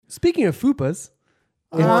Speaking of fupas,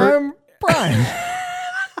 I'm Brian.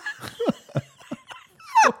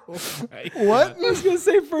 What? I was going to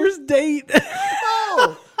say first date.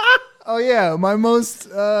 Oh yeah, my most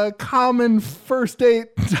common first date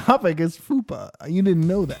topic is fupa. You didn't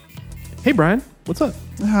know that. Hey, Brian, what's up?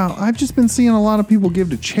 Oh, I've just been seeing a lot of people give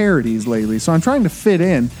to charities lately, so I'm trying to fit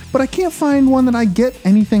in, but I can't find one that I get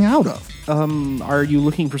anything out of. Are you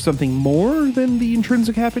looking for something more than the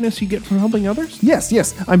intrinsic happiness you get from helping others?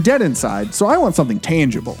 Yes, I'm dead inside, so I want something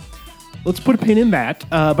tangible. Let's put a pin in that,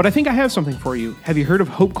 but I think I have something for you. Have you heard of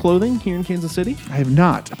Hope Clothing here in Kansas City? I have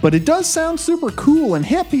not, but it does sound super cool and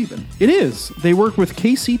hip even. It is. They work with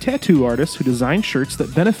KC tattoo artists who design shirts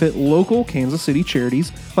that benefit local Kansas City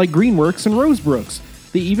charities like Greenworks and Rosebrooks.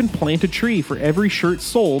 They even plant a tree for every shirt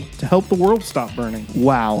sold to help the world stop burning.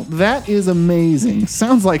 Wow, that is amazing.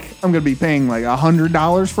 Sounds like I'm going to be paying like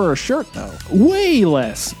 $100 for a shirt though. Way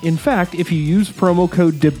less. In fact, if you use promo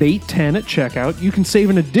code DEBATE10 at checkout, you can save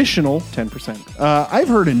an additional 10%. I've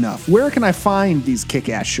heard enough. Where can I find these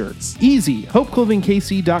kick-ass shirts? Easy.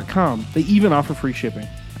 HopeClothingKC.com. They even offer free shipping.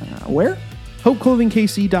 Where?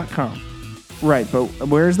 HopeClothingKC.com. Right, but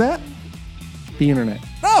where's that? The internet.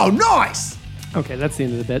 Oh, nice! Okay, that's the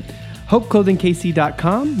end of the bit.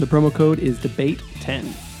 HopeClothingKC.com. The promo code is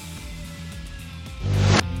debate10.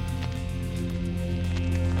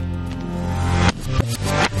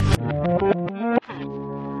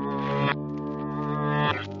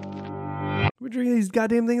 We're drinking these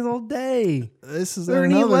goddamn things all day. This is there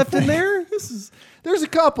any another left thing. in there? There's a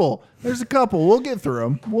couple. We'll get through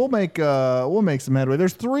them. We'll make some headway.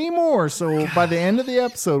 There's 3 more. So by the end of the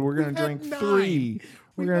episode, we're gonna drink 3.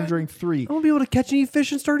 We're gonna drink 3. I won't be able to catch any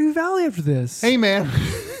fish in Stardew Valley after this. Hey man,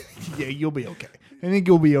 yeah, you'll be okay. I think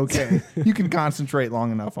you'll be okay. You can concentrate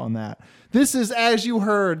long enough on that. This is, as you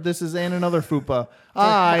heard, this is And Another Fupa.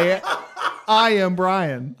 I am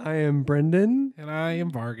Brian. I am Brendan. And I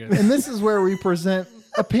am Vargas. And this is where we present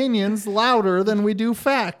opinions louder than we do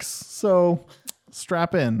facts. So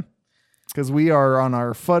strap in, because we are on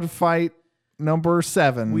our FUD fight number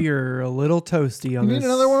 7. We are a little toasty on You this. need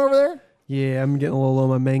another one over there? Yeah, I'm getting a little low on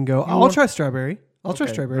my mango. I'll try strawberry. I'll try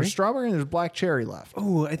strawberry. There's strawberry and there's black cherry left.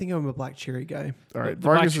 Oh, I think I'm a black cherry guy. All right, the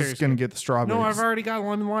black Vargas is cherry's going to get the strawberries. No, I've already got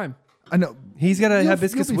lemon lime. I know. He's got a You'll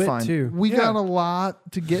hibiscus be wit fine. too. We got a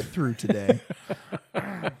lot to get through today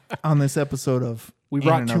on this episode of We And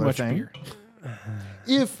brought too Another much Thing. beer.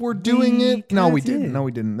 If we're doing it, no, we didn't. No,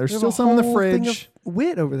 we didn't. There's still some in the fridge,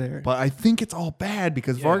 Wit over there. but I think it's all bad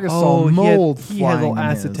because Vargas saw he had- mold He had flying little in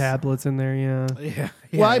acid his. tablets in there. Yeah. Yeah.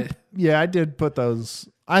 Well, I did put those.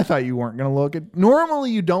 I thought you weren't going to look at.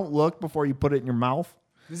 Normally, you don't look before you put it in your mouth.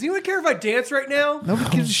 Does anyone care if I dance right now? Nobody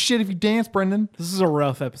gives a shit if you dance, Brendan. This is a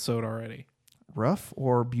rough episode already. Rough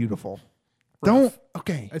or beautiful? Don't.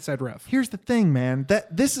 Okay. I said rough. Here's the thing, man.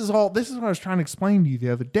 This is what I was trying to explain to you the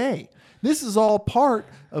other day. This is all part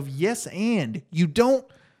of yes and. You don't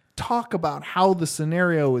talk about how the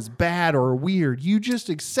scenario is bad or weird. You just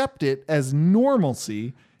accept it as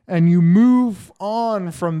normalcy and you move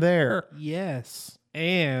on from there. Yes.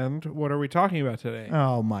 And what are we talking about today?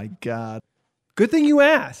 Oh my God. Good thing you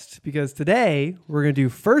asked, because today we're gonna do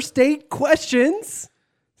first date questions.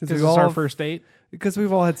 Since This is our first date. Because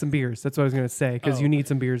we've all had some beers. That's what I was gonna say. Because Oh. you need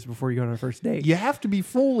some beers before you go on a first date. You have to be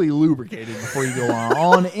fully lubricated before you go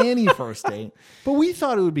on any first date. But we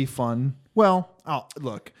thought it would be fun. Well,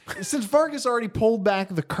 look, since Vargas already pulled back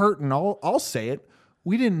the curtain, I'll say it.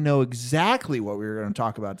 We didn't know exactly what we were going to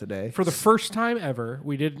talk about today. For the first time ever,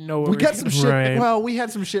 we didn't know what We were got some gonna- shit. Right. Well, we had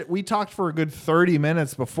some shit. We talked for a good 30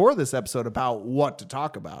 minutes before this episode about what to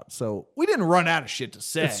talk about. So we didn't run out of shit to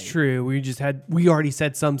say. That's true. We already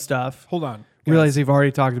said some stuff. Hold on. Realize they've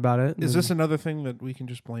already talked about it. Is this another thing that we can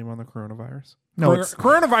just blame on the coronavirus? No, it's-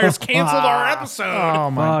 coronavirus canceled our episode. Oh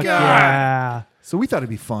my Fuck God. yeah. So we thought it'd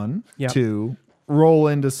be fun Yep. to roll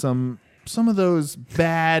into some of those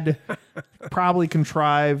bad, probably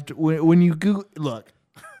contrived. When you Google, look,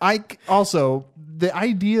 the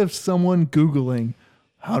idea of someone Googling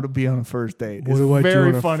how to be on a first date is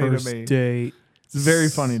very funny to me. Date? It's very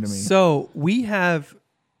funny to me. So we have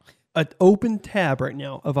an open tab right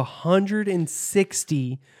now of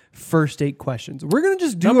 160 first date questions. We're gonna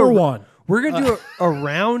just do Number one. We're gonna do a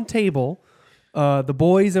round table. The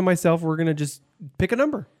boys and myself, we're gonna just pick a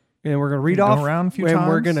number and we're gonna read Go off around a few and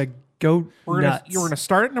we're times? gonna go nuts. You're gonna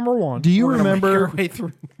start at number 1. Do you We're gonna make remember- our way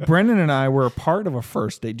through? Brendan and I were a part of a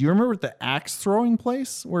first date. Do you remember the axe throwing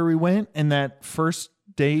place where we went and that first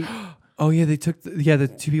date? Oh yeah, they took the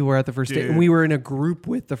 2 people were at the first date, and we were in a group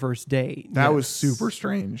with the first date. That was super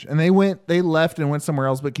strange. And they left and went somewhere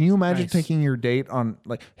else. But can you imagine Nice. taking your date on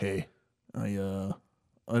like, hey, I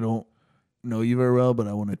don't know you very well, but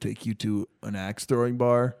I want to take you to an axe throwing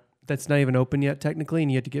bar. That's not even open yet, technically,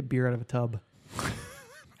 and you have to get beer out of a tub.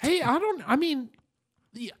 Hey,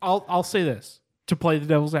 I'll say this to play the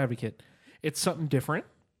devil's advocate. It's something different,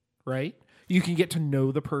 right? You can get to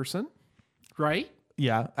know the person, right?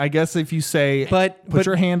 Yeah, I guess if you say, But put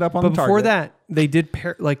your hand up on but the target. before that, they did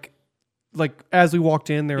pair like as we walked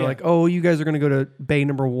in, they were Yeah. like, "Oh, you guys are going to go to bay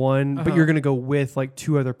number 1, but you're going to go with like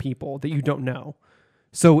 2 other people that you don't know."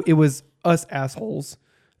 So it was us assholes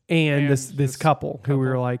and this couple who we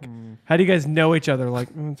were like, "How do you guys know each other?" Like,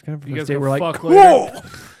 it's kind of You first guys date. go We're like, fuck "Cool." later.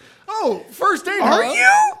 Oh, first date. Are huh?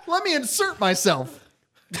 you? Let me insert myself.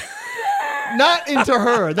 Not into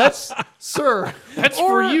her. That's sir. That's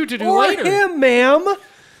for you to do or later. him, ma'am.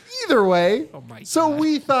 Either way. Oh my so God.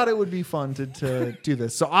 we thought it would be fun to do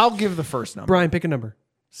this. So I'll give the first number. Brian, pick a number.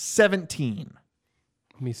 17.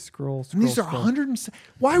 Let me scroll. And these are 100.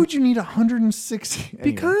 Why would you need 160? Anyway.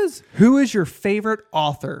 Because who is your favorite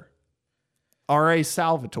author? R.A.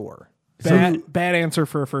 Salvatore. Bad answer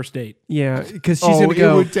for a first date. Yeah, because she's Oh, gonna it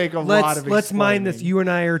go. would take a lot of Let's mind this. explaining. You and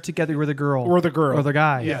I are together with a girl, Or the girl. or the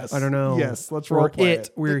guy. Yes. I don't know. Yes, let's or roleplay it. it.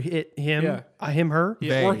 We're it. Him. Yeah. Him. Her.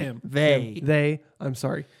 Yeah, or him. They. They. I'm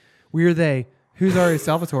sorry. We're they. Who's R.A.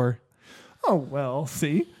 Salvatore? Oh, well,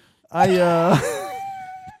 see. I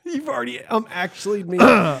You've already. Actually me.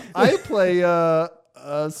 I play a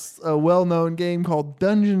well-known game called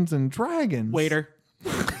Dungeons and Dragons. Waiter.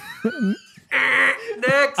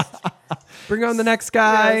 Next. Bring on the next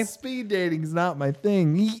guy. Yeah, speed dating's not my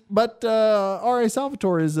thing. But R.A.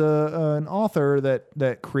 Salvatore is an author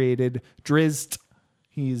that created Drizzt.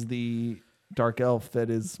 He's the dark elf that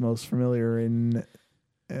is most familiar in.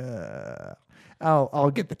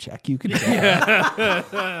 I'll get the check. You can.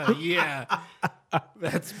 Yeah.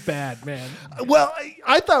 That's bad, man. Well,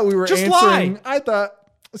 I thought we were Just answering. lie. I thought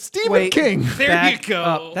Stephen Wait. King. There Back you go.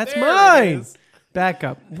 up. That's There it mine. is. Back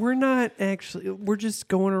up. We're not actually. We're just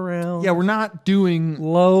going around. Yeah, we're not doing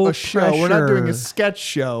Low a show. We're not doing a pressure. sketch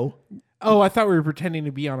show. Oh, I thought we were pretending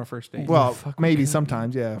to be on a first date. Well, maybe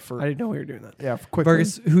sometimes. Yeah, I didn't know we were doing that. for quick.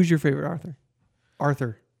 Vargas, who's your favorite author?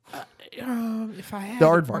 Arthur. If I had The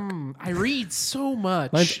Aardvark. I read so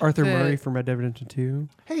much. Mine's Arthur that- Murray from Red Dead Redemption 2.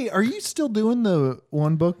 Hey, are you still doing the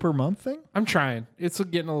one book per month thing? I'm trying. It's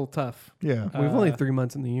getting a little tough. Yeah. We've only 3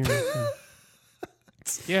 months in the year.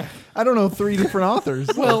 so. Yeah. I don't know 3 different authors.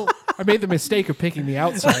 Well, I made the mistake of picking The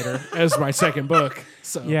Outsider as my second book.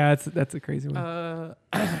 So Yeah, that's a crazy one.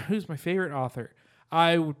 who's my favorite author?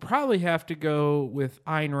 I would probably have to go with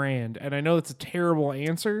Ayn Rand, and I know it's a terrible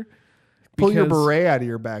answer. Pull your because- beret out of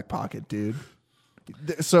your back pocket, dude.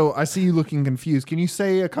 So I see you looking confused. Can you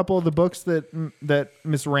say a couple of the books that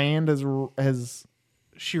Miss Rand has?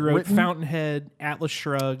 She wrote written? Fountainhead, Atlas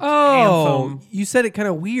Shrugged, Oh, Anthem. you said it kind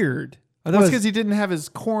of weird. I thought That's it was- because he didn't have his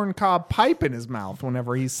corn cob pipe in his mouth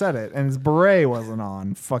whenever he said it, and his beret wasn't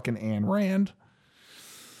on. Fucking Ayn Rand.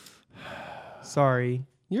 Sorry.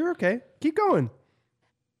 You're okay. Keep going.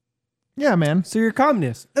 Yeah, man. So you're a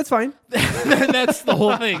communist. That's fine. That's the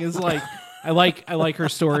whole thing. Is like I like her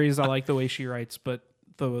stories. I like the way she writes, but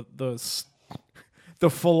the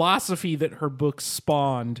philosophy that her books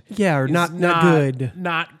spawned, Yeah, or is not good.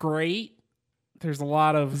 not great. There's a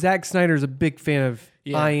lot of Zack Snyder's a big fan of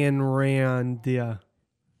Yeah. Ayn Rand. Yeah.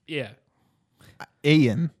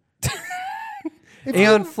 Aeon.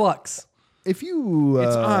 Aeon Flux. If you,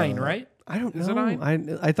 It's Ayn, right? I don't know. Is it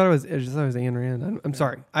Ayn? I thought it was. I just thought it was Ayn Rand. I'm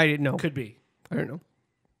sorry. I didn't know. Could be. I don't know.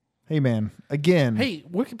 Hey, man. Again. Hey,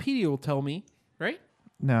 Wikipedia will tell me, right?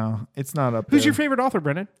 No, it's not up. Who's there. your favorite author,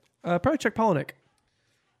 Brennan? Probably Chuck Palahniuk.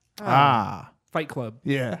 Fight Club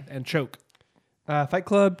Yeah. and Choke. Fight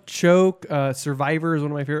Club, Choke, Survivor is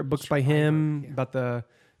one of my favorite books by him about the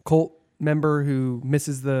cult member who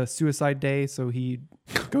misses the suicide day, so he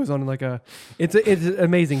goes on like it's an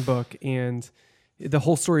amazing book, and the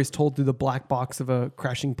whole story is told through the black box of a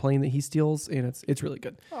crashing plane that he steals, and it's really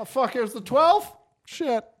good. Oh fuck! It was the 12th.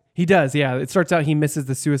 Shit. He does, yeah. It starts out he misses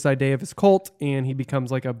the suicide day of his cult, and he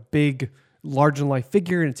becomes like a big, larger than life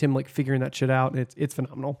figure, and it's him like figuring that shit out, and it's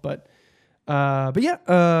phenomenal. But yeah,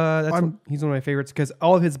 he's one of my favorites because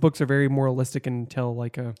all of his books are very moralistic and tell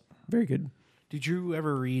like a very good. Did you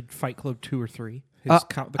ever read Fight Club 2 or 3?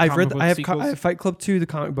 I've read. I have Fight Club 2, the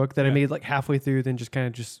comic book that I made like halfway through, then just kind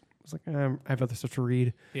of was like I have other stuff to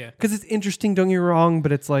read. Yeah. Because it's interesting. Don't get me wrong,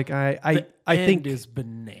 but it's like I think is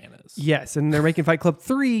bananas. yes, and they're making Fight Club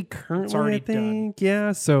 3 currently. already I think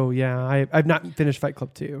yeah. So yeah, I've not finished Fight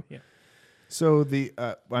Club 2. Yeah. So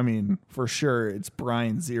I mean, for sure, it's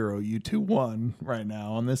Brian 0, you 2 1 right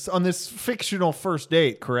now on this fictional first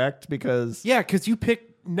date, correct? Because Yeah, because you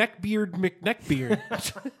picked Neckbeard McNeckbeard.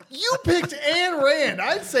 You picked Ayn Rand.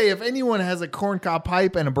 I'd say if anyone has a corncob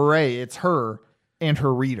pipe and a beret, it's her and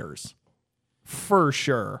her readers. For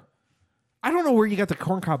sure. I don't know where you got the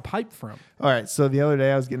corncob pipe from. All right, so the other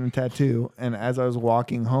day I was getting a tattoo, and as I was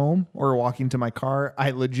walking home or walking to my car, I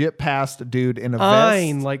legit passed a dude in a vest.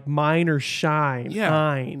 Ein, like mine or shine. Yeah,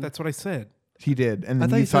 Ein. that's what I said. He did, and then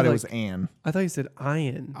thought you you thought said, it was like- Anne. I thought you said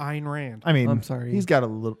Ian. Ayn Rand. I mean, I'm sorry. He's got a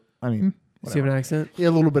little. I mean, Does he have an accent? a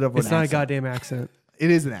little bit of an It's not a accent. goddamn accent. It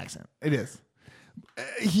is an accent. It is.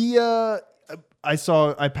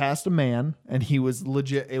 I passed a man, and he was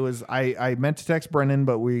legit. It was I meant to text Brennan,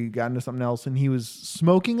 but we got into something else, and he was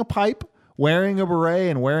smoking a pipe, wearing a beret,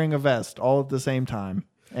 and wearing a vest all at the same time.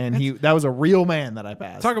 And that was a real man that I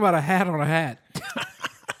passed. Talk about a hat on a hat.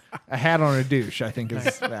 A hat on a douche, I think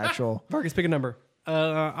is the actual. Marcus, pick a number.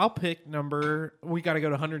 I'll pick number. We got to go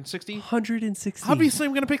to 160. 160. Obviously,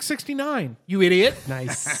 I'm going to pick 69. You idiot.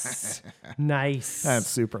 Nice. Nice. That's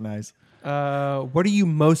super nice. What are you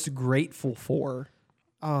most grateful for?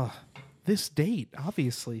 This date,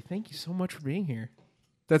 obviously. Thank you so much for being here.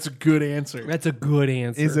 That's a good answer. That's a good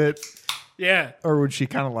answer. Is it, Yeah. or would she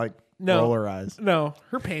kind of like No. roll her eyes? No,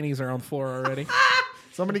 her panties are on the floor already.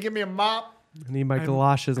 Somebody give me a mop. I need my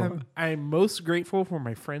galoshes on. I'm most grateful for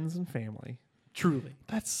my friends and family. Truly.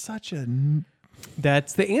 That's such a.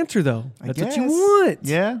 That's the answer, though. I That's what you guess. want.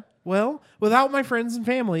 Yeah. Well, without my friends and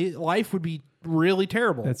family, life would be really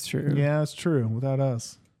terrible. That's true. Yeah, it's true. Without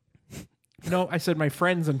us. No, I said my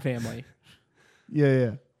friends and family,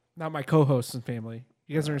 Yeah. not my co-hosts and family.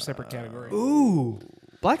 You guys are in a separate category. Ooh.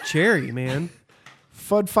 Black cherry, man.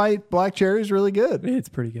 Fud Fight Black Cherry is really good. It's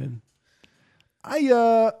pretty good.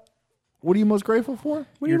 What are you most grateful for?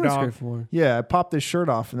 What are Your you most dog. grateful for? Yeah, I pop this shirt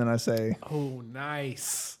off and then I say, Oh,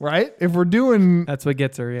 nice. right? If we're doing, That's what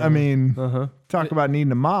gets her. Yeah. I mean, uh-huh. talk about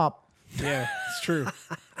needing a mop. Yeah, it's true.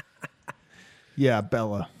 Yeah,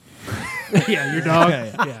 Bella. Yeah, your dog.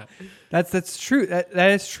 Yeah, Yeah. That's true.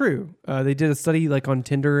 That is true. They did a study like on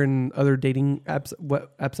Tinder and other dating apps,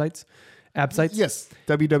 app sites. Yes,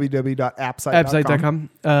 www.appsite.com. Appsite.com.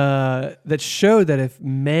 That showed that if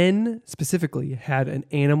men specifically had an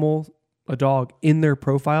animal, a dog, in their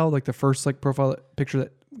profile, like the first like profile picture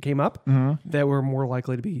that came up, that were more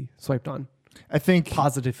likely to be swiped on I think,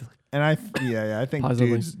 positively. and I think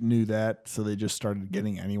Positively. dudes knew that, so they just started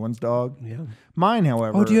getting anyone's dog. Yeah. Mine,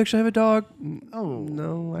 however. Oh, do you actually have a dog? Oh,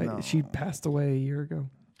 No, she passed away a year ago.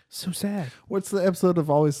 So sad. What's the episode of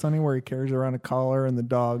Always Sunny where he carries around a collar and the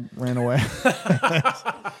dog ran away?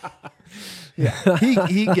 Yeah,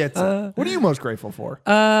 he gets it. What are you most grateful for?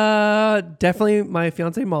 Definitely my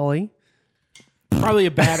fiance Molly. Probably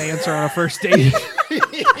a bad answer on a first date.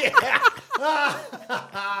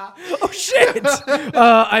 Oh shit!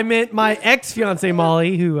 I meant my ex fiance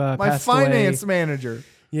Molly, who My passed finance away. manager.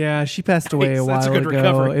 Yeah, she passed away a Nice, that's while a good ago.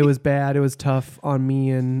 recovery. It was bad. It was tough on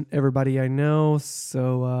me and everybody I know.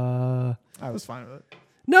 So I was fine with it.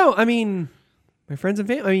 no, I mean my friends and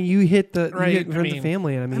family. I mean, you hit the Right, you hit I friends mean- and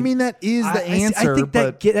family. And I mean, that is the answer, I think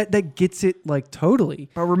but that gets it like totally.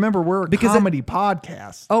 but remember, we're a Because comedy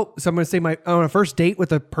podcast. Oh, so I'm gonna say my on a first date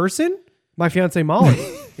with a person, my fiance Molly,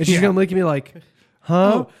 and she's gonna look at me like,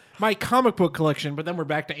 huh? Oh, my comic book collection, but then we're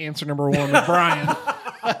back to answer number one with Brian.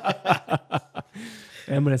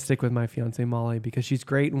 I'm gonna stick with my fiance Molly because she's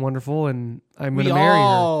great and wonderful, and I'm We gonna marry her.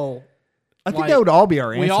 all, I think like, that would all be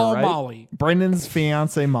our answer, we all right? Molly. Brendan's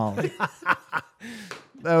fiance Molly.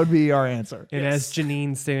 That would be our answer. And as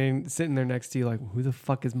Janine sitting there next to you, like, who the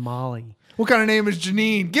fuck is Molly? What kind of name is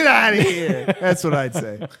Janine? Get out of here. That's what I'd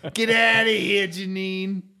say. Get out of here,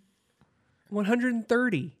 Janine. Let's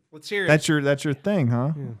 130. hear it. That's your thing,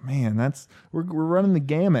 huh? Man, we're running the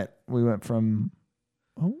gamut. We went from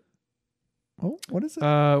what is it?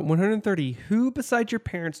 130. Who besides your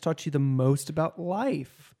parents taught you the most about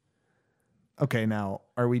life? Okay, now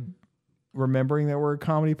are we remembering that we're a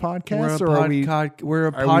comedy We're podcast, a or we're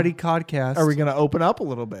a are we- potty podcast. are we going to open up a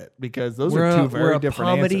little bit because those we're are two a, very we're a different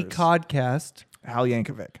comedy answers? podcast. Hal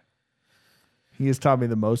Yankovic. He has taught me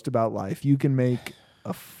the most about life. You can make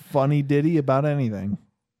a funny ditty about anything.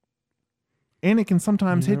 And it can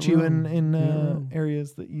sometimes You're hit not you wrong. in You're not wrong.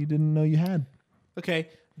 areas that you didn't know you had. Okay,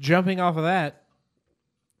 jumping off of that,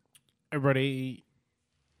 everybody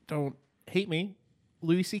don't hate me.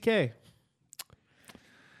 Louis C.K.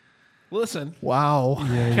 Listen, Wow.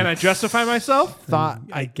 can I justify myself?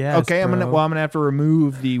 I guess. Okay, I'm bro. gonna have to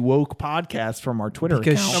remove the woke podcast from our Twitter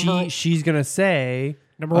because account. she's gonna say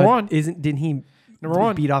Number one. didn't he Number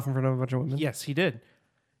one. beat off in front of a bunch of women? Yes, he did.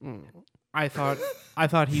 I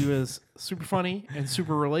thought he was super funny and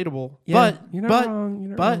super relatable. Yeah, but you're not but wrong, you're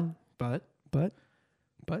not but wrong. but But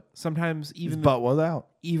But sometimes His butt was out.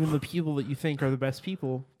 even the people that you think are the best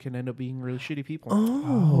people can end up being really shitty people.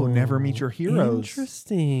 Oh, never meet your heroes.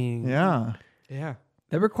 Interesting. Yeah. Yeah.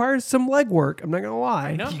 That requires some legwork. I'm not gonna lie.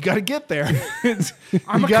 I know. You got to get there.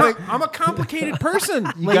 I'm You a complicated person.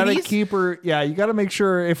 You got to ladies. keep her. Yeah, you got to make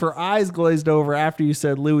sure if her eyes glazed over after you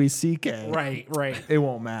said Louis C.K. Right. It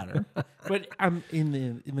won't matter. But I'm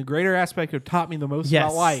in the greater aspect of taught me the most Yes,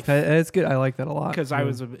 about life that's good. I like that a lot because I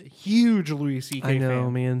was a huge Louis C.K. I know,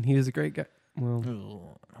 fan. man. He was a great guy. Well,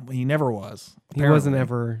 Well, he never was. he wasn't apparently.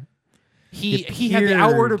 ever. He had the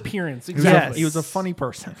outward appearance. Exactly. Yes. He was a funny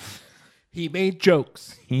person. He made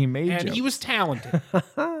jokes. He made And jokes. he was talented.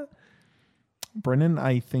 Brennan,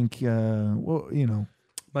 I think, well, you know,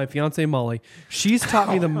 My fiance Molly. She's taught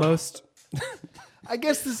me the most. I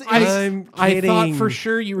guess this is. I'm I thought kidding. for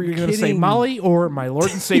sure you were going to say Kidding. Molly or my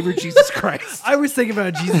Lord and Savior Jesus Christ. I was thinking about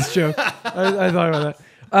a Jesus joke. I thought about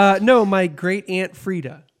that. No, my great aunt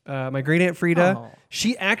Frida. Oh.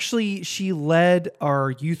 She led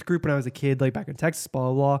our youth group when I was a kid, like back in Texas,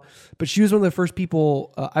 blah blah blah. But she was one of the first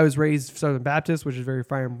people. I was raised Southern Baptist, which is very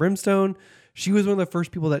fire and brimstone. She was one of the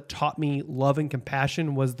first people that taught me love and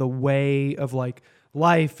compassion was the way of like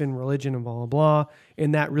life and religion and blah blah blah,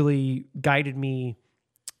 and that really guided me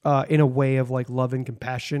in a way of like love and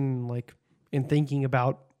compassion, like in thinking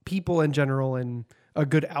about people in general, and a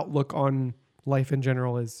good outlook on life in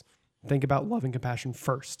general is think about love and compassion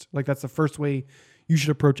first. Like that's the first way you should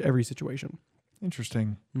approach every situation.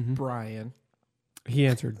 Interesting. Brian. He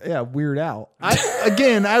answered. Yeah, Weird Al.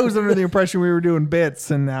 I was under the impression we were doing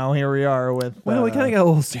bits, and now here we are with. Well, we kind of got a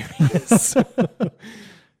little serious.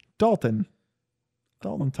 Dalton.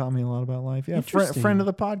 Dalton taught me a lot about life. Yeah, Interesting. friend of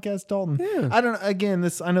the podcast, Dalton. Yeah. I don't. Again,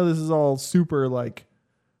 I know this is all super like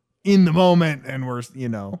in the moment, and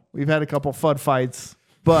we've had a couple FUD fights,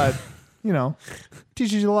 but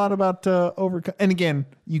teaches you a lot about overcome. And again,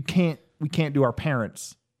 we can't do our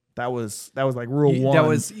parents. That was like rule one. That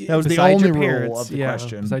was the beside only your rule parents. of the Yeah,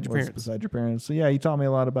 question. beside your was parents. Beside your parents. So yeah, he taught me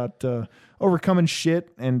a lot about overcoming shit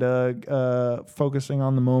and focusing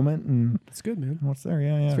on the moment and It's good, man. what's there.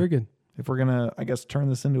 Yeah, yeah. It's very good. If we're gonna, I guess, turn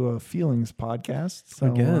this into a feelings podcast. So, I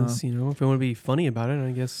guess, if you want to be funny about it,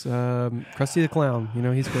 I guess Krusty the Clown,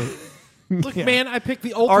 he's great. Look, man, I picked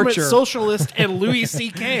the ultimate Archer. socialist and Louis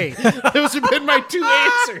C.K. Those have been my two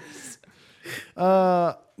answers.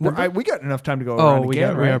 we got enough time to go Oh, around we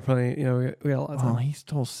again, got right? plenty, we got a lot of Oh, time. he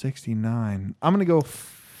stole 69. I'm gonna go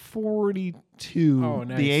 42. Oh,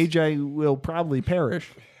 nice. The age I will probably perish.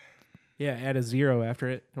 Yeah, add a 0 after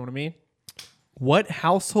it. Know what I mean? What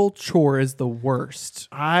household chore is the worst?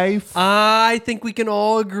 I think we can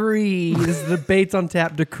all agree this is the Debates on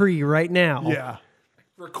Tap decree right now. yeah.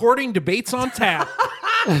 Recording debates on tap.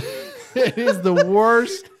 It is the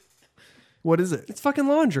worst. What is it? It's fucking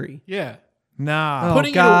laundry. Yeah. Nah. Oh,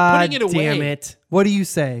 Putting it- God putting it away. damn it. What do you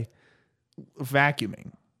say?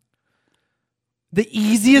 Vacuuming. The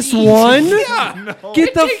easiest one? Yeah.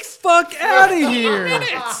 Get the fuck out of here.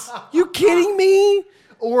 You kidding me?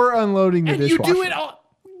 Or unloading the And you dishwasher. do it all.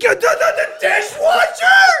 Get the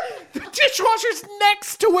dishwasher! The dishwasher's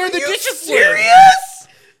next to where the dishes were. Serious?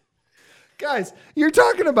 Guys, you're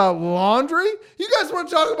talking about laundry? You guys want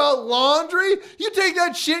to talk about laundry? You take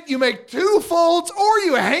that shit, you make 2 folds, or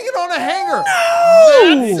you hang it on a hanger.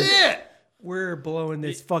 No! That's it. We're blowing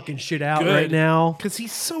this fucking shit out Good. right now. Because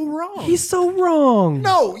he's so wrong. He's so wrong.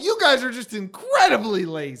 No, you guys are just incredibly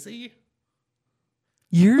lazy.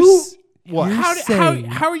 You're What? You're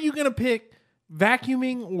How are you going to pick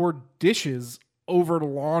vacuuming or dishes over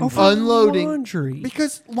laundry? Unloading. laundry.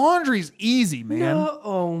 Because laundry's easy, man.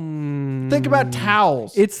 No, Think about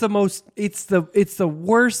towels. it's the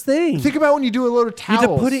worst thing. Think about when you do a load of You towels. have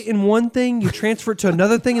to put it in one thing, you transfer it to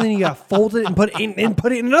another thing, and then you got to fold it and put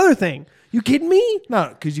it in another thing. You kidding me? No,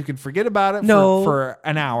 because you can forget about it No. for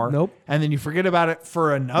an hour. Nope. And then you forget about it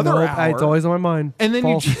for another Nope, hour. it's always on my mind. and then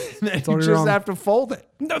False. you It's always just wrong. have to fold it.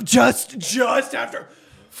 No, just after.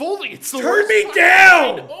 Folding. It's the Turn worst me part.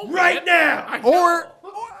 down Oh, right man. now. I know. Or,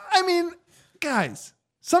 I mean, guys,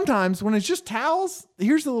 when it's just towels,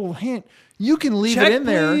 here's a little hint. You can leave Check, it in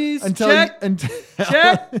there please. until Check.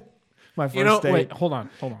 Check. My first date. wait, hold on.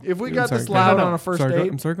 If we I'm got sorry, this go loud ahead. on a first Sorry, date,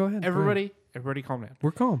 I'm sorry, go ahead. Everybody calm down.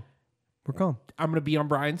 We're calm. I'm going to be on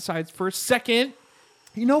Brian's side for a second.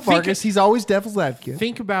 you know Vargas, he's always devil's advocate.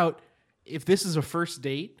 Think about if this is a first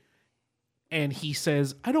date and he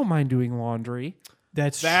says, I don't mind doing laundry.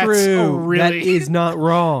 That's That's true. really- That is not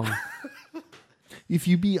wrong. If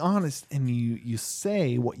you be honest and you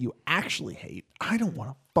say what you actually hate, I don't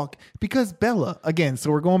want to fuck. Because Bella, again,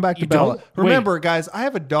 so we're going back to You Bella. don't? Remember, guys, I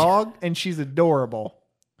have a dog and she's adorable.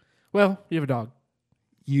 Well, you have a dog.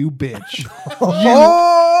 You bitch.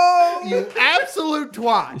 You absolute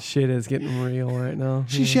twat. Shit is getting real right now.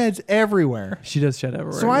 She sheds everywhere. She does shed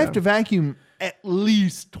everywhere. So I have to vacuum at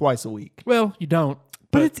least twice a week. Well, you don't.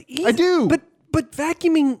 but it's easy. I do. But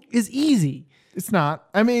vacuuming is easy. It's not.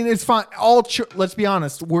 I mean, it's fine. Let's be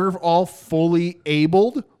honest. We're all fully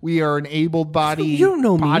abled. We are an able body You don't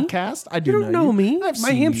know me. podcast. I do You don't know me. I've My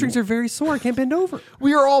seen hamstrings you. are very sore. I can't bend over.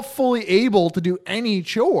 We are all fully able to do any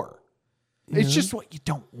chore. It's just what you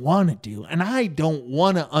don't want to do. And I don't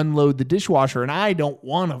want to unload the dishwasher, and I don't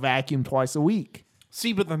want to vacuum twice a week.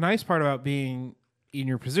 See, but the nice part about being in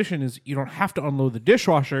your position is you don't have to unload the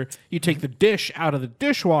dishwasher. You take the dish out of the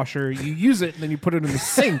dishwasher, you use it, and then you put it in the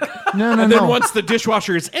sink. No. And then once the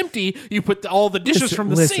dishwasher is empty, you put all the dishes from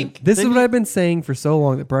the sink. This is Then what I've been saying for so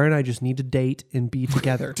long, that Brian and I just need to date and be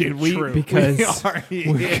together. Dude, we True. because we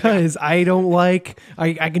are. because I don't like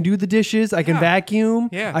I can do the dishes, I can vacuum.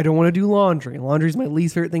 Yeah. I don't want to do laundry. Laundry is my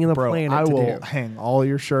least favorite thing on the Bro, planet I to will do. hang all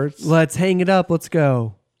your shirts, Let's hang it up. Let's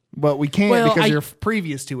go. but we can't Well, because I- your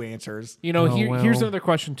previous two answers. You know, Oh, here's well. another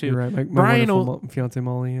question too. You're right. My Brian, wonderful fiance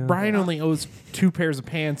Molly. Brian only owes 2 pairs of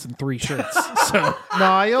pants and 3 shirts. So No,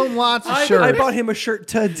 I own lots of shirts. I bought him a shirt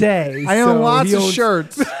today. I own so lots he of owns-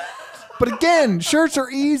 shirts. But again, shirts are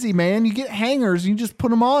easy, man. You get hangers, you just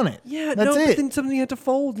put them on it. Yeah, that's no, it. but then something you have to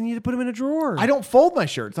fold and you need to put them in a drawer. I don't fold my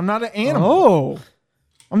shirts. I'm not an animal. Oh.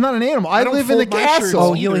 I'm not an animal. I don't live in a fold my shirts Oh,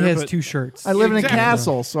 castle. he only either, has but- 2 shirts. I live in a Exactly.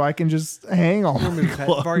 castle, so I can just hang all my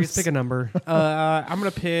clothes. Vargas, pick a number. I'm going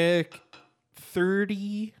to pick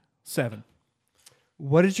 37.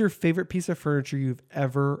 What is your favorite piece of furniture you've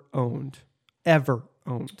ever owned? Ever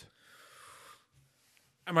owned?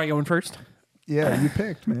 Am I going first? Yeah, you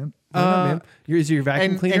picked, man. No, man. Is it your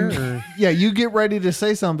vacuum cleaner? or? Yeah, you get ready to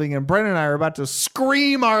say something, and Brennan and I are about to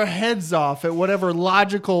scream our heads off at whatever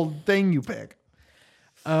logical thing you pick.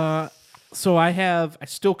 So I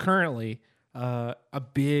still currently a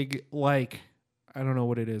big, like, I don't know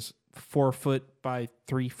what it is, 4 foot by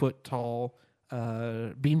 3 foot tall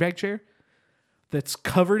beanbag chair that's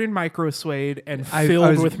covered in micro suede and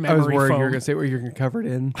filled with I was memory worried foam. you were going to say what you're covered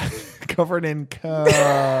in. Covered in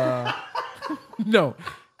No,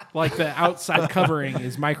 like the outside covering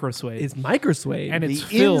is micro suede It's micro suede. and the it's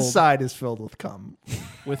filled inside is filled with cum.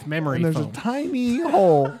 with memory And there's foam. a tiny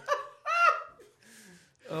hole.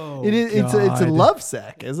 oh, It's a God. love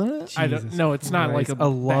sack, isn't it? I don't. Jesus No, it's not like Christ. A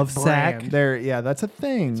love that sack? brand. There, yeah, that's a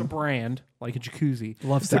thing. It's a brand like a jacuzzi.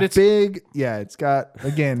 Love It's a sack. big, yeah. It's got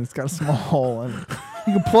a small hole, and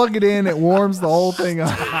you can plug it in. It warms the whole thing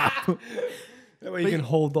up. That way you can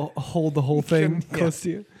hold the whole thing close to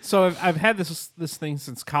you. So I've had this thing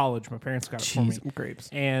since college. My parents got it for me, Jeez, grapes.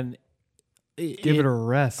 and Give it a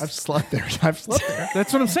rest. I've slept there. That's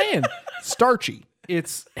what I'm saying. Starchy.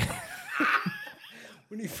 It's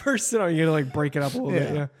when you first sit on it, you gotta like break it up a little bit.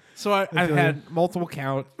 Yeah. Yeah. so I've feel had multiple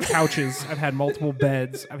couches. I've had multiple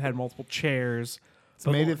beds. I've had multiple chairs. It's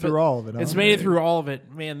made it through all of it. It's huh? made it through all of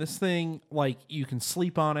it. Man, this thing, like, you can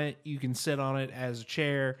sleep on it. You can sit on it as a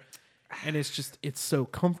chair. And it's so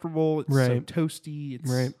comfortable. It's so Right. toasty. It's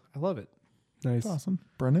Right. I love it. Nice. Awesome,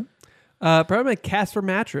 Brennan. Probably my Casper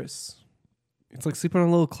mattress. It's like sleeping on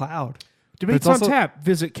a little cloud. Debates it's on also- tap.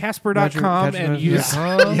 Visit Casper.com and use.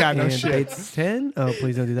 Yeah, no and shit. Debates 10. Oh,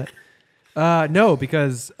 please don't do that. No,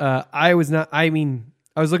 because I was not. I mean,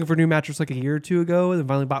 I was looking for a new mattress like a year or two ago, and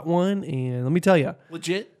finally bought one. And let me tell you,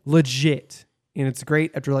 legit, and it's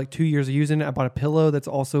great. After like 2 years of using it, I bought a pillow that's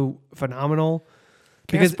also phenomenal.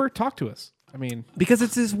 Because Casper, talk to us. I mean, because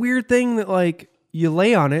it's this weird thing that like you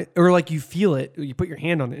lay on it or like you feel it, you put your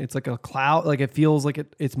hand on it, it's like a cloud, like it feels like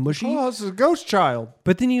it's mushy. Oh, this is a ghost child.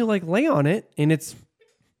 But then you like lay on it and it's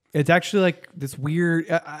actually like this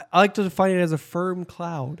weird. I like to define it as a firm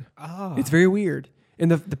cloud. It's very weird.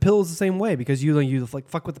 And the pillow is the same way because you like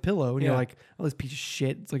fuck with the pillow and you're Yeah. like, oh, this piece of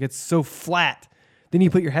shit. It's like it's so flat. Then you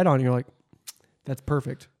put your head on and you're like, that's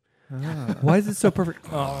perfect. Why is it so perfect?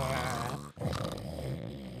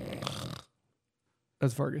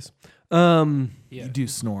 That's Vargas. yeah. You do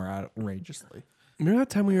snore outrageously. Remember that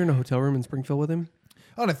time we were in a hotel room in Springfield with him?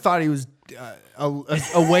 Oh, and I thought he was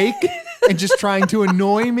awake and just trying to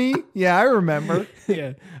annoy me. Yeah, I remember.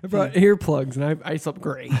 yeah. I brought earplugs and I slept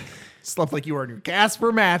great. Slept like you were in your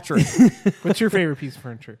Casper mattress. What's your favorite piece of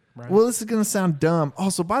furniture, Brian? Well, this is going to sound dumb.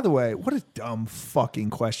 Also, by the way, what a dumb fucking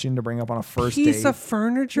question to bring up on a first Piece date. of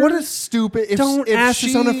furniture? What a stupid. If, Don't if ask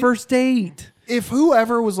us on a first date. If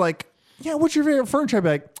whoever was like, yeah, what's your favorite furniture? I'd be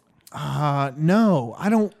like, no, I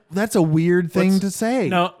don't. That's a weird thing to say.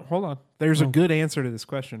 No, hold on. There's a good answer to this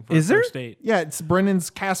question for Is a there? first date. Yeah, it's Brennan's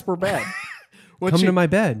Casper bed. What's Come your, to my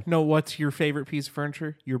bed. No, what's your favorite piece of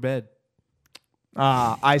furniture? Your bed.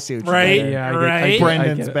 I see what you Right? mean. Yeah, Right?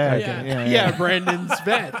 Brendan's I bed. get it. Yeah, Brendan's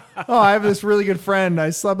bed. Oh, I have this really good friend. I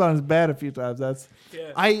slept on his bed a few times. That's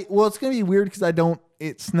well, it's gonna be weird because I don't.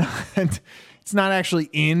 It's not. It's not actually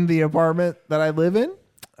in the apartment that I live in.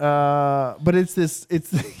 But it's this.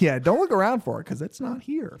 It's yeah. Don't look around for it because it's not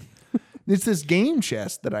here. It's this game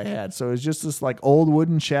chest that I had. So it's just this like old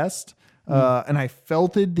wooden chest. And I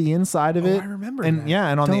felted the inside of it. I remember And that. yeah,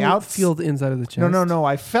 and on Don't the out feel the inside of the chest. No.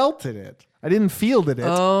 I felted it. I didn't fielded it.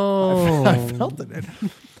 Oh. I felted it.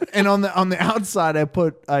 And on the outside, I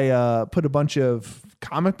put a bunch of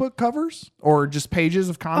comic book covers or just pages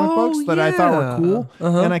of comic Oh, books that I thought were yeah. cool.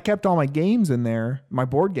 Uh-huh. And I kept all my games in there, my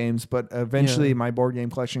board games. But eventually, my board game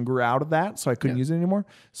collection grew out of that, so I couldn't use it anymore.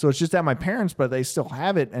 So it's just at my parents', but they still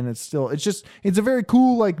have it, and it's a very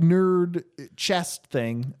cool like nerd chest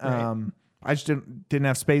thing. I just didn't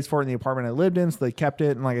have space for it in the apartment I lived in, so they kept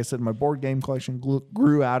it. And like I said, my board game collection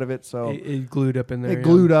grew out of it, so It glued up in there. it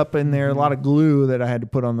glued up in there. A lot of glue that I had to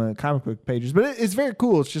put on the comic book pages, but it's very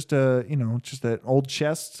cool. It's just just an old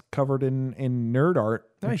chest covered in nerd art.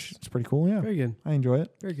 Nice. It's pretty cool. Yeah, Very good. I enjoy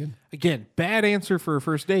it. Very good. Again, bad answer for a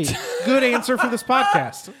first date. Good answer for this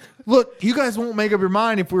podcast. Look, you guys won't make up your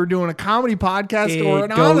mind if we were doing a comedy podcast or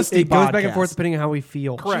an honesty it goes back and podcast. forth depending on how we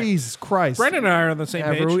feel. Correct. Jesus Christ, Brendan and I are on the same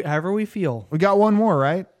page. However we feel. we got one more,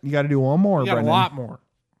 right? You got to do one more. We got Brendan. a lot more.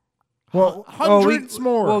 Well, Hundreds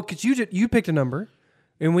more. Well, because you picked a number,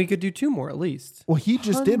 and we could do two more at least. well, he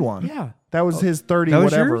just did one. Yeah. That was his 30 That was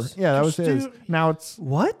whatever. yours? Yeah, that was Just his. do- Now it's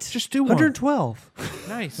What? Just do one. 112.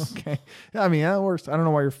 Nice. okay. I mean, that works. I don't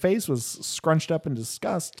know why your face was scrunched up in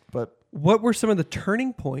disgust, but What were some of the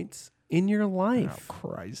turning points in your life?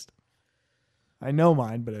 Christ. I know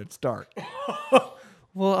mine, but it's dark.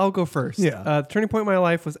 Well, I'll go first. Yeah. The turning point in my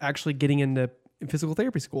life was actually getting into physical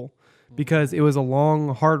therapy school because it was a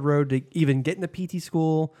long, hard road to even get into PT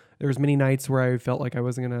school. There was many nights where I felt like I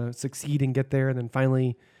wasn't going to succeed and get there. And then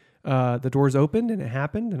finally the doors opened and it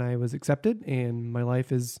happened and I was accepted and my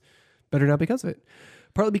life is better now because of it.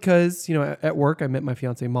 Partly because, at work I met my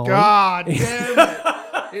fiance Molly. God damn it.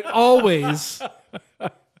 It always.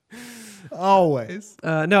 Always.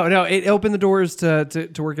 No, it opened the doors to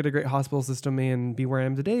work at a great hospital system and be where I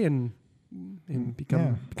am today and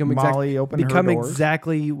become Molly opened her doors.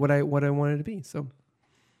 exactly what I wanted to be. So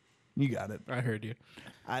You got it. I heard you.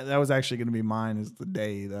 That was actually going to be mine is the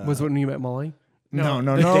day that. was when you met Molly. No.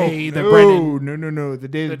 the day that no, Brendan- no. The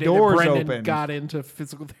day the The day doors that Brendan opened. got into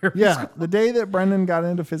physical therapy. Yeah, the day that Brendan got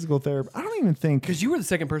into physical therapy. I don't even think. Because you were the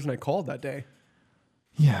second person I called that day.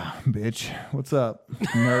 Yeah, bitch. What's up,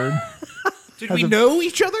 nerd? Did we know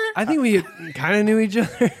each other? I think we kind of knew each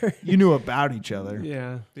other. You knew about each other.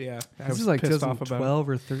 Yeah. Yeah. I This was like pissed off about it. 2012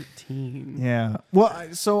 or 13. Yeah. Well,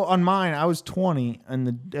 so on mine, I was 20, and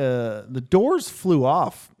the doors flew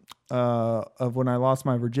off of when I lost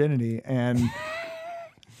my virginity, and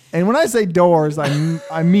and when I say doors,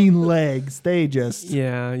 I mean legs. They just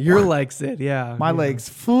Yeah, your legs did. Yeah. my Yeah. legs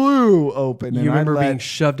flew open. You and remember I let, being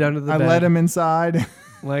shoved down to the I bed. let him inside.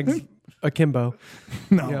 Legs akimbo.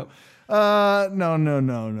 No. Yep.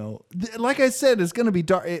 No. Like I said, it's going to be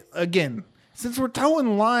dark. Again, since we're towing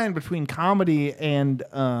the line between comedy and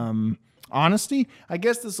honesty, I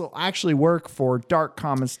guess this will actually work for dark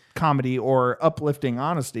comedy or uplifting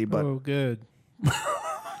honesty. But Oh, good.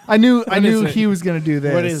 I knew is it? he was going to do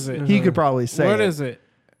this. What is it? He could probably say What it. is it?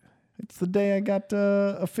 It's the day I got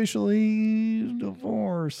officially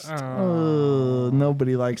divorced. Oh.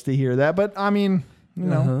 Nobody likes to hear that, but I mean,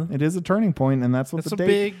 it is a turning point, and that's what It's the a date.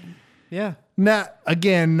 big. Yeah. Not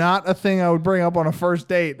a thing I would bring up on a first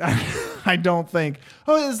date. I don't think.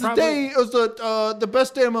 Oh, it's the Probably- day. It was the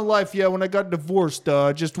best day of my life. Yeah, when I got divorced.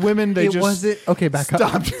 Just women. They It just wasn't. Okay, back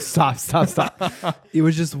Stop. up. Stop. It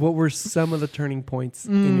was just what were some of the turning points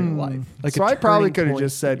in your life? Like so a I probably turning could have point.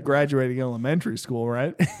 just said graduating elementary school,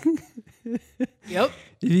 right? Yep.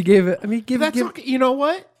 If you gave it, I mean, give That's it. okay. You know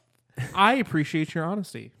what? I appreciate your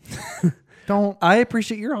honesty. Don't. I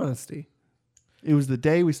appreciate your honesty. It was the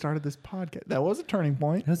day we started this podcast. That was a turning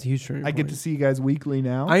point. That was a huge turning I point. get to see you guys weekly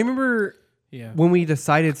now. I remember Yeah. when we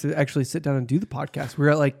decided to actually sit down and do the podcast. We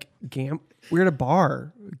were at like we were at a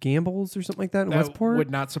bar, Gambles or something like that in That Westport, would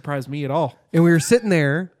not surprise me at all. and we were sitting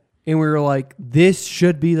there and we were like, "This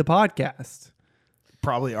should be the podcast."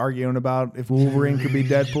 Probably arguing about if Wolverine could be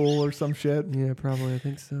Deadpool or some shit. Yeah, probably. I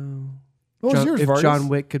think so. What was yours, if Vargas? John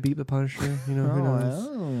Wick could beat the Punisher, who knows?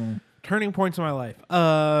 Oh. Turning points in my life.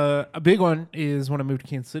 A big one is when I moved to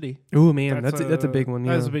Kansas City. Oh man, that's a big one.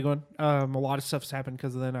 Yeah. That's a big one. A lot of stuff's happened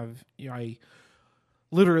because of then. I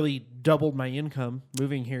literally doubled my income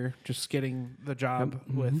moving here, just getting the job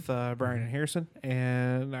with Brian and Harrison.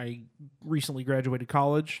 And I recently graduated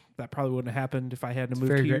college. That probably wouldn't have happened if I hadn't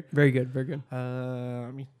moved Very here. good. Very good. Very good.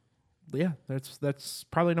 I mean, yeah, that's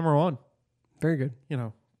probably number one. Very good. You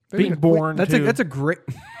know, Very being good. born. That's to, a great.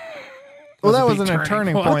 Well, that was a wasn't big a turning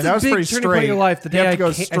turning point. point. That was Big pretty turning point in straight. your life. The You day have I to go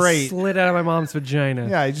I straight. slid out of my mom's vagina.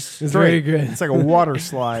 Yeah, I just It's straight. very good. It's like a water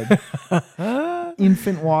slide.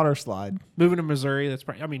 Infant water slide. moving to Missouri. That's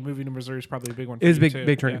probably. I mean, moving to Missouri is probably a big one. It was a for you big, too.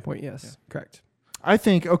 big turning Yeah. point. Yes, correct. I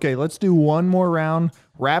think, okay, let's do one more round.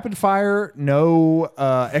 Rapid fire, no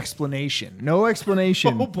explanation. No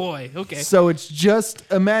explanation. Oh boy. Okay. So it's just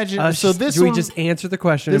imagine. So this do we one, just answer the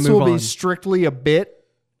question this and move will be on? strictly a bit.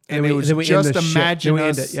 And Then it we- was then we end just the shit. imagine Then we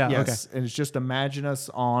end us. it. Yeah, yes, and it's just imagine us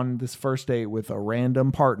on this first date with a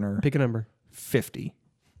random partner. Pick a number. 50.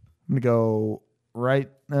 I'm gonna go right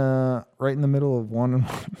in the middle of 1 and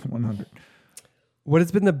 100. What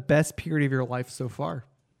has been the best period of your life so far?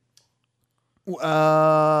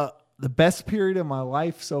 The best period of my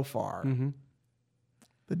life so far. Mm-hmm.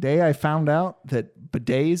 The day I found out that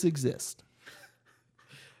bidets exist.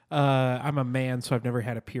 I'm a man, so I've never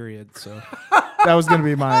had a period. So That was gonna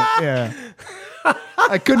be my yeah.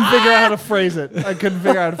 I couldn't figure out how to phrase it.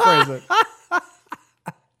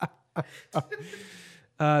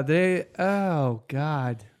 Oh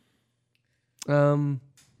God.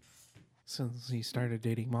 since he started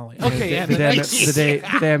dating Molly. Okay. Yeah. the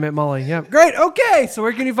day I met Molly. Yeah. Great. Okay. So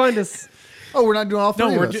where can you find us? Oh, we're not doing all three.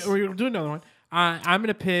 No, of we're, us. we're doing another one. I'm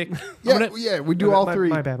gonna pick. Yeah, I'm gonna, yeah, we do all My- three.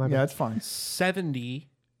 my bad, my bad. Yeah, it's fine.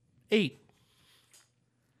 78.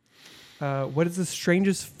 What is the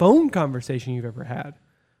strangest phone conversation you've ever had?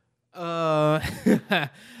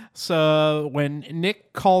 So when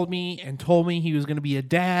Nick called me and told me he was going to be a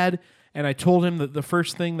dad, and I told him that the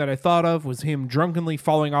first thing that I thought of was him drunkenly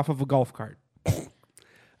falling off of a golf cart.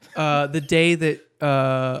 The day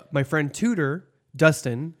that my friend Tudor,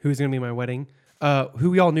 Dustin, who's going to be my wedding, who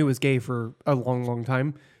we all knew was gay for a long, long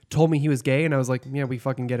time, told me he was gay, and I was like, yeah, we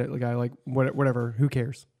fucking get it. Like, I like whatever. Who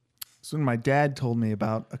cares? So when my dad told me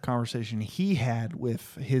about a conversation he had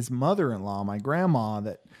with his mother-in-law, my grandma,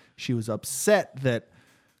 that she was upset that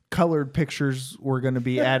colored pictures were going to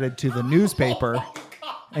be added to the newspaper.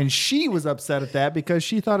 And she was upset at that because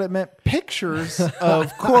she thought it meant pictures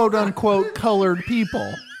of quote unquote colored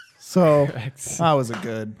people. So that was a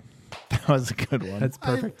good one. That's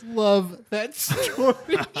perfect. Love that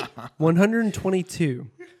story. 122.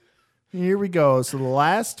 Here we go. So the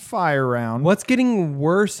last fire round. What's getting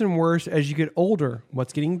worse and worse as you get older?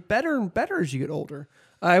 What's getting better and better as you get older?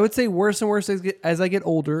 I would say worse and worse as I get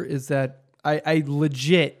older is that I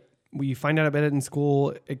legit, we find out about it in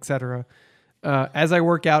school, etc. As I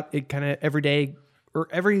work out, it kind of every day or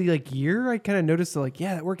every like year, I kind of noticed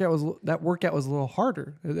that workout was a little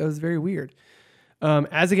harder. That was very weird.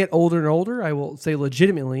 As I get older and older, I will say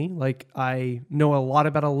legitimately, like I know a lot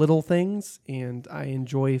about little things and I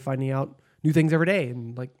enjoy finding out new things every day.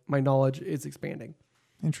 And like my knowledge is expanding.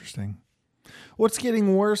 Interesting. What's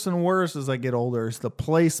getting worse and worse as I get older is the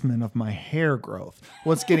placement of my hair growth.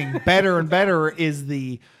 What's getting better and better is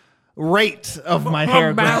the rate of my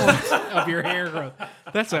hair growth. Amount of your hair growth.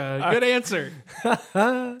 That's a good answer.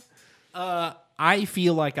 I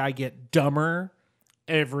feel like I get dumber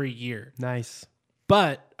every year. Nice.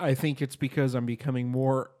 But I think it's because I'm becoming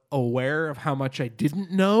more aware of how much I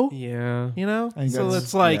didn't know. Yeah. You know? I think So that's-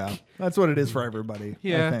 it's like, yeah, that's what it is for everybody.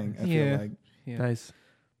 Yeah, I think. I yeah. feel like. yeah. Nice.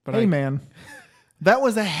 But Hey, man. That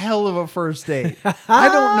was a hell of a first date. I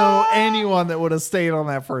don't know anyone that would have stayed on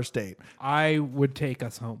that first date. I would take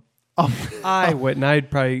us home. I wouldn't. I'd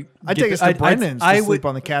probably. I'd get take us the- to I'd- Brendan's I to would. sleep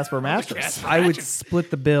on the Casper mattress. I would split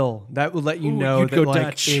the bill. That would let you Ooh, know you'd that go like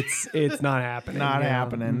Dutch. it's not happening. Not Yeah.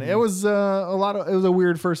 happening. It was it was a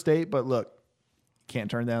weird first date, but look, can't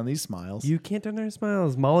turn down these smiles. You can't turn their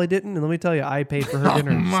smiles. Molly didn't, and let me tell you, I paid for her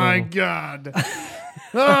dinner. so. God.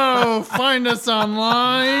 Oh, find us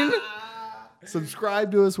online.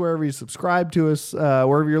 Subscribe to us wherever you subscribe to us.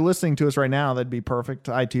 Wherever you're listening to us right now, that'd be perfect.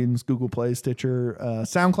 iTunes, Google Play, Stitcher,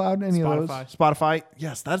 SoundCloud, any of those. Spotify.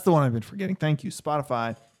 Yes, that's the one I've been forgetting. Thank you,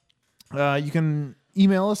 Spotify. You can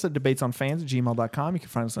email us at debatesonfans@gmail.com. You can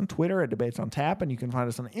find us on Twitter at debatesontap, and you can find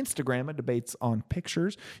us on Instagram at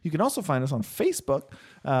debatesonpictures. You can also find us on Facebook.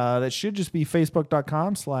 That should just be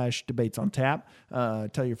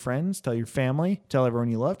facebook.com/debatesontap. Tell your friends, tell your family, tell everyone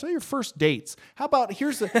you love, tell your first dates. How about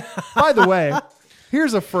by the way,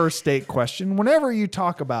 here's a first date question. Whenever you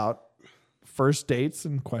talk about first dates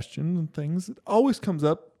and questions and things, it always comes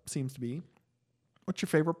up, seems to be, what's your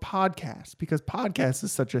favorite podcast? Because podcast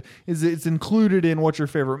is it's included in what's your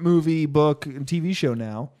favorite movie, book, and TV show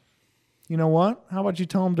now. you know what? How about you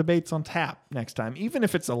tell them Debates on Tap next time? Even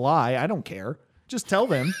if it's a lie, I don't care. Just tell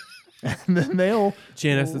them. And then they'll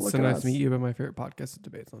Janice, it's look so at nice us. to meet you, but my favorite podcast is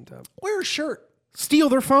Debates on Tap. Wear a shirt. Steal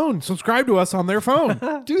their phone. Subscribe to us on their phone.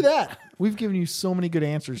 Do that. We've given you so many good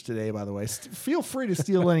answers today, by the way. Feel free to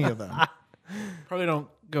steal any of them. Probably don't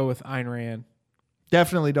go with Ayn Rand.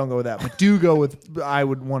 Definitely don't go with that. But do go with, I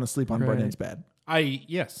would want to sleep on Right. Brendan's bed.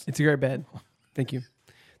 Yes. It's a great bed. Thank you.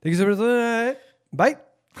 Thank you so much. Bye.